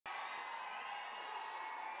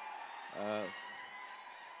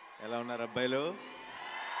ఎలా ఉన్నారు అబ్బాయిలు?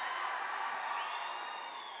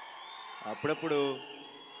 అప్పుడప్పుడు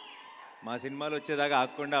మా సినిమాలు వచ్చేదాకా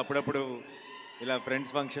ఆగకుండా అప్పుడప్పుడు ఇలా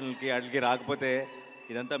ఫ్రెండ్స్ ఫంక్షన్లకి వాటికి రాకపోతే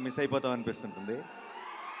ఇదంతా మిస్ అయిపోతాం అనిపిస్తుంటుంది.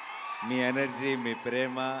 మీ ఎనర్జీ, మీ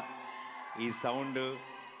ప్రేమ, ఈ సౌండ్,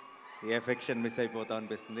 ఈ ఎఫెక్షన్ మిస్ అయిపోతాం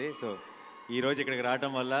అనిపిస్తుంది. సో ఈరోజు ఇక్కడికి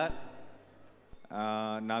రావటం వల్ల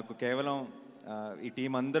నాకు కేవలం ఈ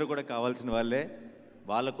టీం అందరూ కూడా కావాల్సిన వాళ్ళే.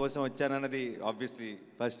 వాళ్ళ కోసం వచ్చానన్నది ఆబ్వియస్లీ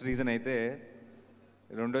ఫస్ట్ రీజన్ అయితే,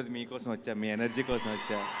 రెండోది మీకోసం వచ్చా, మీ ఎనర్జీ కోసం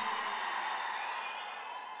వచ్చా.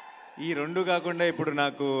 ఈ రెండు కాకుండా ఇప్పుడు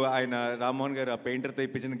నాకు ఆయన రామ్మోహన్ గారు ఆ పెయింటర్తో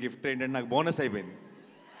ఇప్పించిన గిఫ్ట్ ఏంటంటే నాకు బోనస్ అయిపోయింది.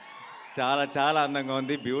 చాలా చాలా అందంగా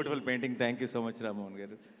ఉంది, beautiful painting. Thank you so much Rammohan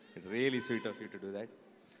గారు, it really sweet of you to do that.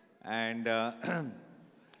 And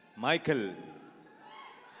Michael,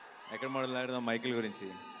 ఎక్కడ మొదలుపెడదాం మైకిల్ గురించి?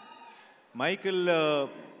 మైకిల్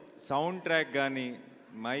సౌండ్ ట్రాక్ కానీ,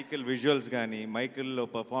 మైకిల్ విజువల్స్ కానీ, మైకిల్లో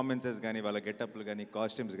పర్ఫార్మెన్సెస్ కానీ, వాళ్ళ గెటప్లు కానీ,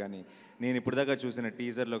 కాస్ట్యూమ్స్ కానీ, నేను ఇప్పుడు దాకా చూసిన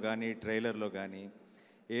టీజర్లో కానీ, ట్రైలర్లో కానీ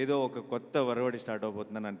ఏదో ఒక కొత్త వరవడి స్టార్ట్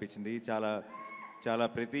అవబోతుందని అనిపించింది.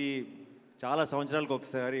 చాలా సంవత్సరాలకు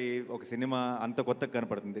ఒకసారి ఒక సినిమా అంత కొత్తగా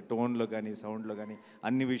కనపడుతుంది, టోన్లో కానీ, సౌండ్లో కానీ,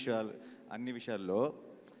 అన్ని విషయాల్లో.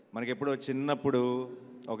 మనకి ఎప్పుడో చిన్నప్పుడు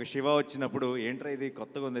ఒక శివ వచ్చినప్పుడు ఏంట్రా ఇది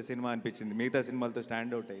కొత్తగా ఉంది సినిమా అనిపించింది, మిగతా సినిమాలతో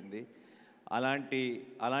స్టాండ్ అవుట్ అయింది.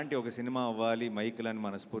 అలాంటి ఒక సినిమా అవ్వాలి మైకిల్ అని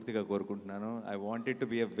మనస్ఫూర్తిగా కోరుకుంటున్నాను. I want it to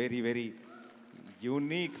be a very very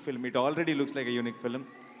unique film. It already looks like a unique film.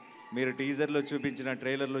 మీరు టీజర్లో చూపించిన,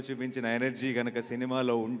 ట్రైలర్లో చూపించిన ఎనర్జీ కనుక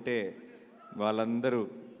సినిమాలో ఉంటే వాళ్ళందరూ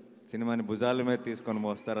సినిమాని భుజాల మీద తీసుకొని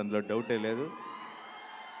మోస్తారు, అందులో డౌటే లేదు.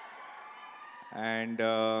 అండ్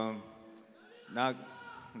నాకు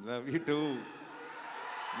love you two,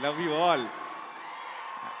 love you all.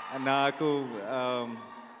 నాకు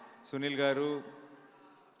సునీల్ గారు,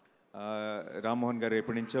 రామ్మోహన్ గారు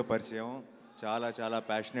ఎప్పటి నుంచో పరిచయం. చాలా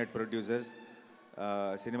ప్యాషనేట్ ప్రొడ్యూసర్స్.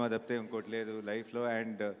 సినిమా తప్పితే ఇంకోటి లేదు లైఫ్లో.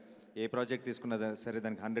 అండ్ ఏ ప్రాజెక్ట్ తీసుకున్నా సరే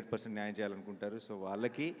దానికి 100% న్యాయం చేయాలనుకుంటారు. సో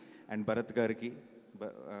వాళ్ళకి అండ్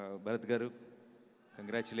భరత్ గారు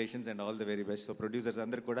congratulations and all the very best. So producers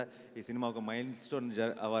అందరికి కూడా ఈ సినిమా ఒక మైల్ స్టోన్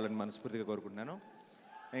అవ్వాలని మనస్ఫూర్తిగా కోరుకుంటున్నాను.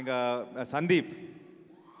 ఇంకా సందీప్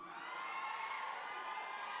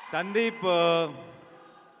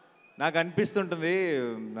నాకు అనిపిస్తుంటుంది,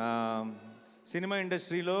 సినిమా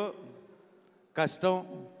ఇండస్ట్రీలో కష్టం,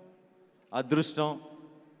 అదృష్టం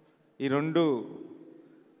ఈ రెండు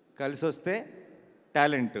కలిసి వస్తే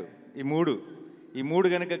టాలెంట్, ఈ మూడు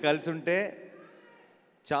కనుక కలిసి ఉంటే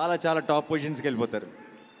చాలా టాప్ పొజిషన్స్కి వెళ్ళిపోతారు.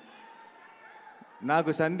 నాకు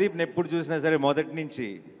సందీప్ని ఎప్పుడు చూసినా సరే మొదటి నుంచి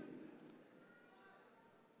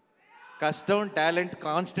కష్టం, టాలెంట్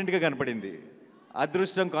కాన్స్టెంట్గా కనపడింది,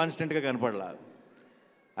 అదృష్టం కాన్స్టెంట్గా కనపడలా.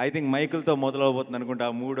 ఐ థింక్ మైకిల్తో మొదలవబోతుంది అనుకుంటా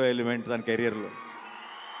ఆ మూడో ఎలిమెంట్ తన కెరియర్లో.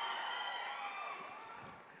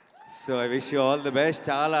 So I wish you all the best.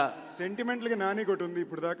 చాలా సెంటిమెంట్గా నాని ఒకటి ఉంది.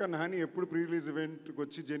 ఇప్పుడు దాకా నాని ఎప్పుడు ప్రీ రిలీజ్ ఈవెంట్కి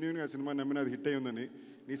వచ్చి జెన్యున్గా సినిమా నమ్మిన అది హిట్ అయ్యి ఉందని,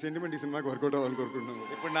 నీ సెంటిమెంట్ ఈ సినిమాకి వర్కౌట్ అవ్వాలని కోరుకుంటున్నాను.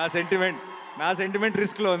 ఇప్పుడు నా సెంటిమెంట్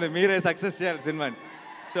రిస్క్లో ఉంది, మీరే సక్సెస్ చేయాలి సినిమాని.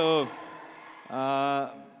 సో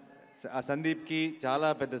ఆ సందీప్కి చాలా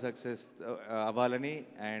పెద్ద సక్సెస్ అవ్వాలని,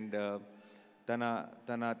 అండ్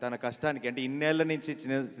తన కష్టానికి, అంటే ఇన్నేళ్ల నుంచి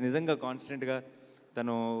నిజంగా కాన్స్టెంట్గా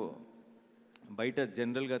తను బయట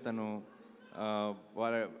జనరల్గా తను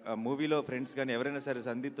వాళ్ళ మూవీలో ఫ్రెండ్స్ కానీ ఎవరైనా సరే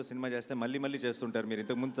సందీప్తో సినిమా చేస్తే మళ్ళీ చేస్తుంటారు. మీరు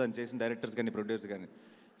ఇంతకుముందు తను చేసిన డైరెక్టర్స్ కానీ, ప్రొడ్యూసర్స్ కానీ.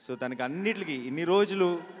 సో తనకి అన్నిటికీ ఇన్ని రోజులు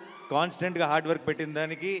కాన్స్టెంట్గా హార్డ్ వర్క్ పెట్టిన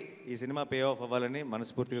దానికి ఈ సినిమా పే ఆఫ్ అవ్వాలని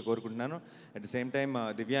మనస్ఫూర్తిగా కోరుకుంటున్నాను. At the same time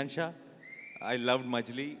Divyansha, I loved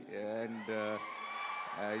Majili and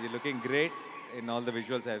you looking great in all the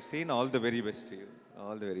visuals I have seen. All the very best to you,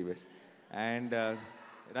 all the very best. And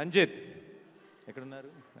Ranjith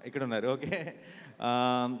ఇక్కడ ఉన్నారు okay.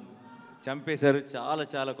 చంపేశారు.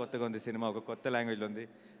 చాలా కొత్తగా ఉంది cinema, ఒక కొత్త లాంగ్వేజ్లో ఉంది.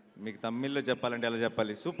 మీకు తమిళ్లో చెప్పాలంటే ఎలా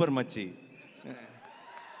చెప్పాలి, సూపర్ మచ్చి.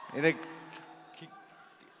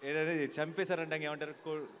 ఏదైతే చంపేశారంటే ఏమంటారు,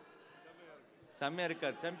 సమ్యారు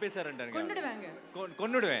కాదు, చంపేశారంటాను,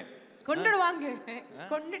 కొన్నుడువే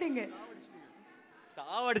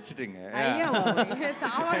సావడిచిటింగ్.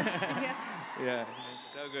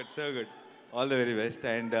 So good, all the very best.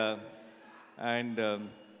 And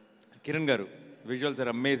Kiran గారు, visuals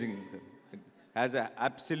are amazing, has a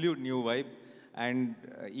absolute new vibe. And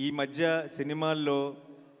ఈ మధ్య సినిమాల్లో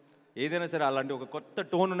ఏదైనా సరే అలాంటి ఒక కొత్త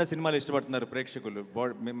టోన్ ఉన్న సినిమాలు ఇష్టపడుతున్నారు ప్రేక్షకులు.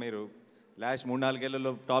 మీరు లాస్ట్ 3-4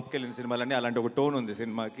 ఏళ్లలో టాప్కి వెళ్ళిన సినిమాలన్నీ అలాంటి ఒక టోన్ ఉంది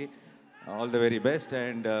సినిమాకి. All the very best.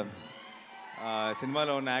 And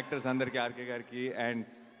సినిమాలో ఉన్న యాక్టర్స్ అందరికీ, ఆర్కే గారికి అండ్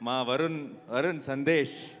మా వరుణ్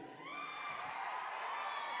సందేశ్,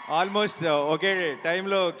 ఆల్మోస్ట్ ఒకే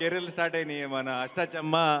టైంలో కెరీర్లు స్టార్ట్ అయినాయి. మన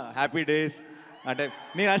అష్టాచమ్మ, హ్యాపీ డేస్, అంటే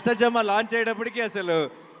నేను అష్టచమ్మ లాంచ్ అయ్యేటప్పటికి అసలు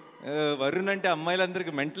వరుణ్ అంటే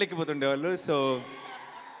అమ్మాయిలందరికీ మెంటలెక్కిపోతుండేవాళ్ళు. సో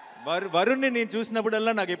వరుణ్ని నేను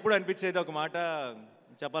చూసినప్పుడల్లా నాకు ఎప్పుడు అనిపించేది ఒక మాట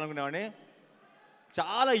చెప్పాలనుకునేవాడిని,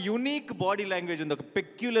 చాలా యూనిక్ బాడీ లాంగ్వేజ్ ఉంది, ఒక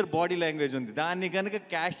పెక్యులర్ బాడీ లాంగ్వేజ్ ఉంది. దాన్ని కనుక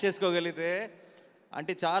క్యాష్ చేసుకోగలిగితే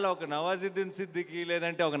అంటే చాలా ఒక నవాజుద్దీన్ సిద్దికి,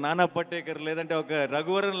 లేదంటే ఒక నానా పటేకర్, లేదంటే ఒక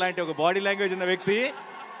రఘువరన్ లాంటి ఒక బాడీ లాంగ్వేజ్ ఉన్న వ్యక్తి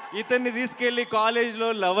ఇతన్ని తీసుకెళ్ళి కాలేజ్లో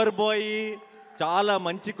లవర్ బాయ్, చాలా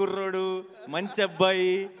మంచి కుర్రోడు, మంచి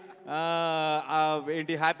అబ్బాయి,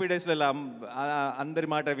 ఏంటి హ్యాపీ డేస్లో అందరి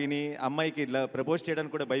మాట విని అమ్మాయికి ఇలా ప్రపోజ్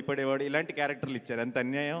చేయడానికి కూడా భయపడేవాడు, ఇలాంటి క్యారెక్టర్లు ఇచ్చారు. అంత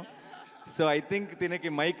అన్యాయం. సో ఐ థింక్ తినకి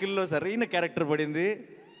మైకిల్లో సరైన క్యారెక్టర్ పడింది.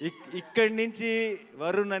 ఇక్కడి నుంచి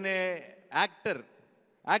వరుణ్ అనే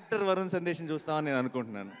యాక్టర్ వరుణ్ సందేశం చూస్తామని నేను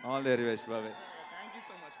అనుకుంటున్నాను. ఆల్ ది వెరీ బెస్ట్ బాబాయ్.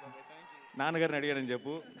 నాన్నగారిని అడిగారని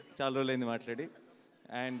చెప్పు, చాలా రోజులైంది మాట్లాడి.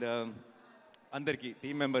 అండ్ అందరికీ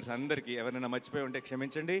టీమ్ మెంబర్స్ అందరికీ ఎవరైనా మర్చిపోయి ఉంటే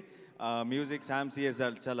క్షమించండి. మ్యూజిక్ శామ్ సిఎస్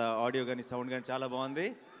చాలా ఆడియో కానీ సౌండ్ కానీ చాలా బాగుంది.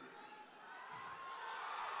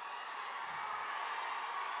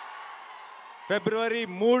 ఫిబ్రవరి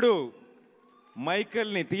 3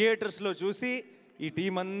 మైకల్ని థియేటర్స్లో చూసి ఈ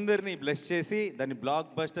టీం అందరినీ బ్లెస్ చేసి దాన్ని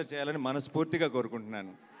బ్లాక్ బస్టర్ చేయాలని మనస్ఫూర్తిగా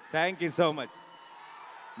కోరుకుంటున్నాను. Thank you so much.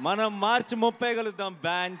 మనం మార్చి 30 కలుద్దాం.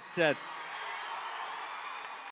 బ్యాంచ్